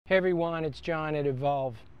Hey everyone, it's John at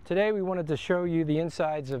Evolve. Today we wanted to show you the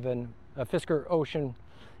insides of a Fisker Ocean,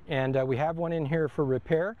 and we have one in here for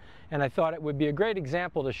repair, and I thought it would be a great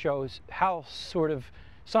example to show how sort of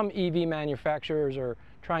some EV manufacturers are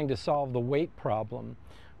trying to solve the weight problem.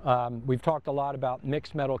 We've talked a lot about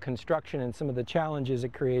mixed metal construction and some of the challenges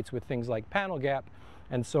it creates with things like panel gap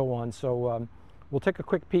and so on. So we'll take a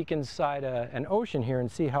quick peek inside an Ocean here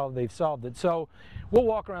and see how they've solved it. So we'll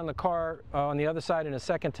walk around the car on the other side in a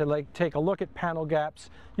second to take a look at panel gaps.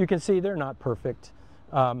 You can see they're not perfect.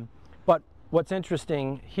 But what's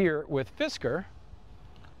interesting here with Fisker,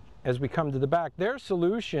 as we come to the back, their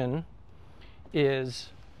solution is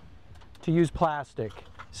to use plastic.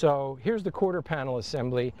 So here's the quarter panel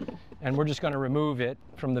assembly, and we're just going to remove it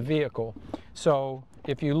from the vehicle. So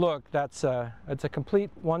if you look, it's a complete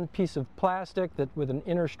one piece of plastic that with an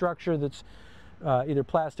inner structure that's either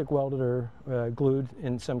plastic welded or glued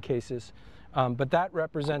in some cases. But that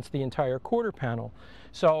represents the entire quarter panel.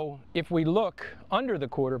 So if we look under the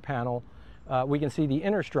quarter panel, we can see the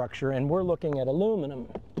inner structure, and we're looking at aluminum.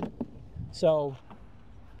 So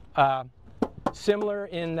similar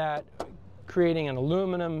in that creating an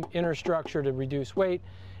aluminum inner structure to reduce weight,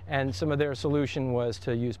 and some of their solution was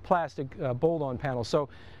to use plastic bolt-on panels. So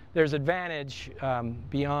there's advantage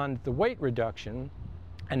beyond the weight reduction,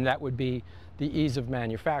 and that would be the ease of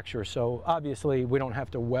manufacture. So obviously we don't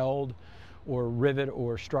have to weld or rivet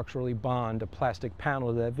or structurally bond a plastic panel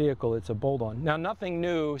to that vehicle. It's a bolt-on. Now, nothing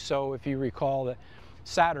new, so if you recall that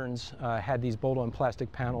Saturns had these bolt-on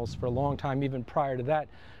plastic panels for a long time. Even prior to that,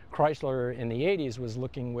 Chrysler in the 80s was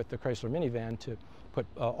looking with the Chrysler minivan to put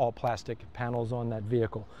all plastic panels on that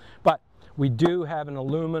vehicle. But we do have an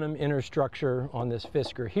aluminum inner structure on this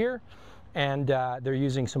Fisker here, and they're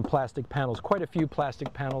using some plastic panels, quite a few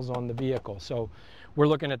plastic panels on the vehicle. So we're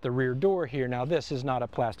looking at the rear door here. Now, this is not a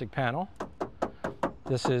plastic panel.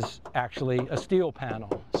 This is actually a steel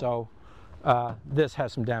panel. So this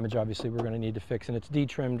has some damage, obviously, we're going to need to fix, and it's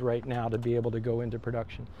detrimmed right now to be able to go into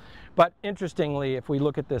production. But interestingly, if we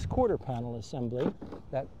look at this quarter panel assembly,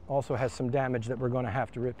 that also has some damage that we're going to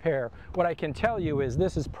have to repair. What I can tell you is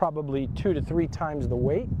this is probably 2 to 3 times the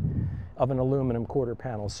weight of an aluminum quarter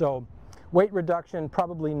panel. So weight reduction,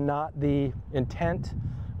 probably not the intent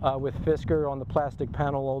with Fisker on the plastic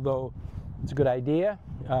panel, although it's a good idea,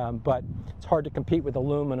 but it's hard to compete with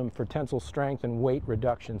aluminum for tensile strength and weight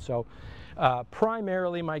reduction. So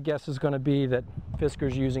primarily my guess is going to be that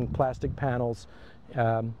Fisker's using plastic panels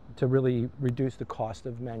to really reduce the cost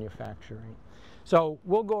of manufacturing. So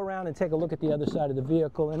we'll go around and take a look at the other side of the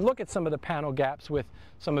vehicle and look at some of the panel gaps with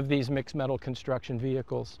some of these mixed metal construction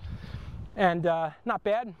vehicles. And not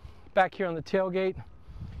bad. Back here on the tailgate,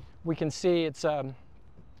 we can see it's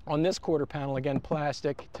on this quarter panel, again,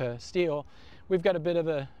 plastic to steel. We've got a bit of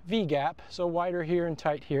a V gap, so wider here and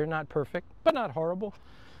tight here. Not perfect, but not horrible.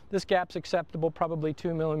 This gap's acceptable, probably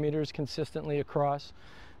 2 millimeters consistently across.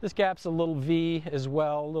 This gap's a little V as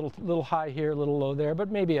well, a little high here, a little low there, but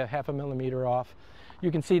maybe a ½ millimeter off. You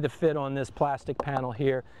can see the fit on this plastic panel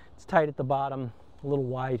here. It's tight at the bottom, a little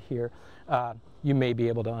wide here. You may be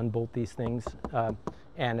able to unbolt these things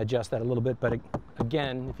and adjust that a little bit, but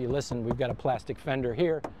again, if you listen, we've got a plastic fender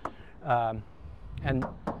here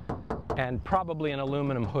and probably an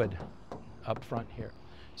aluminum hood up front here.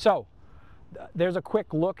 So there's a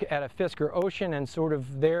quick look at a Fisker Ocean and sort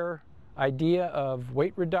of their idea of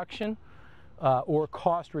weight reduction or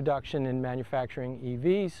cost reduction in manufacturing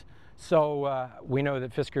EVs. So we know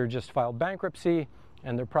that Fisker just filed bankruptcy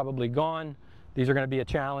and they're probably gone. These are going to be a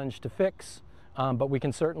challenge to fix, but we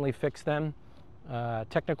can certainly fix them.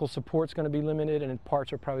 Technical support's going to be limited, and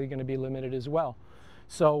parts are probably going to be limited as well.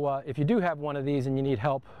 So if you do have one of these and you need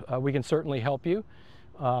help, we can certainly help you,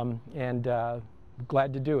 and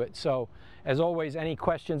glad to do it. So as always, any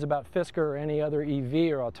questions about Fisker or any other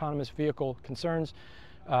EV or autonomous vehicle concerns,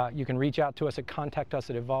 you can reach out to us at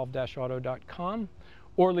contact@evolve-auto.com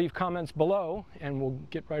or leave comments below and we'll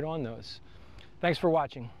get right on those. Thanks for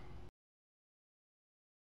watching.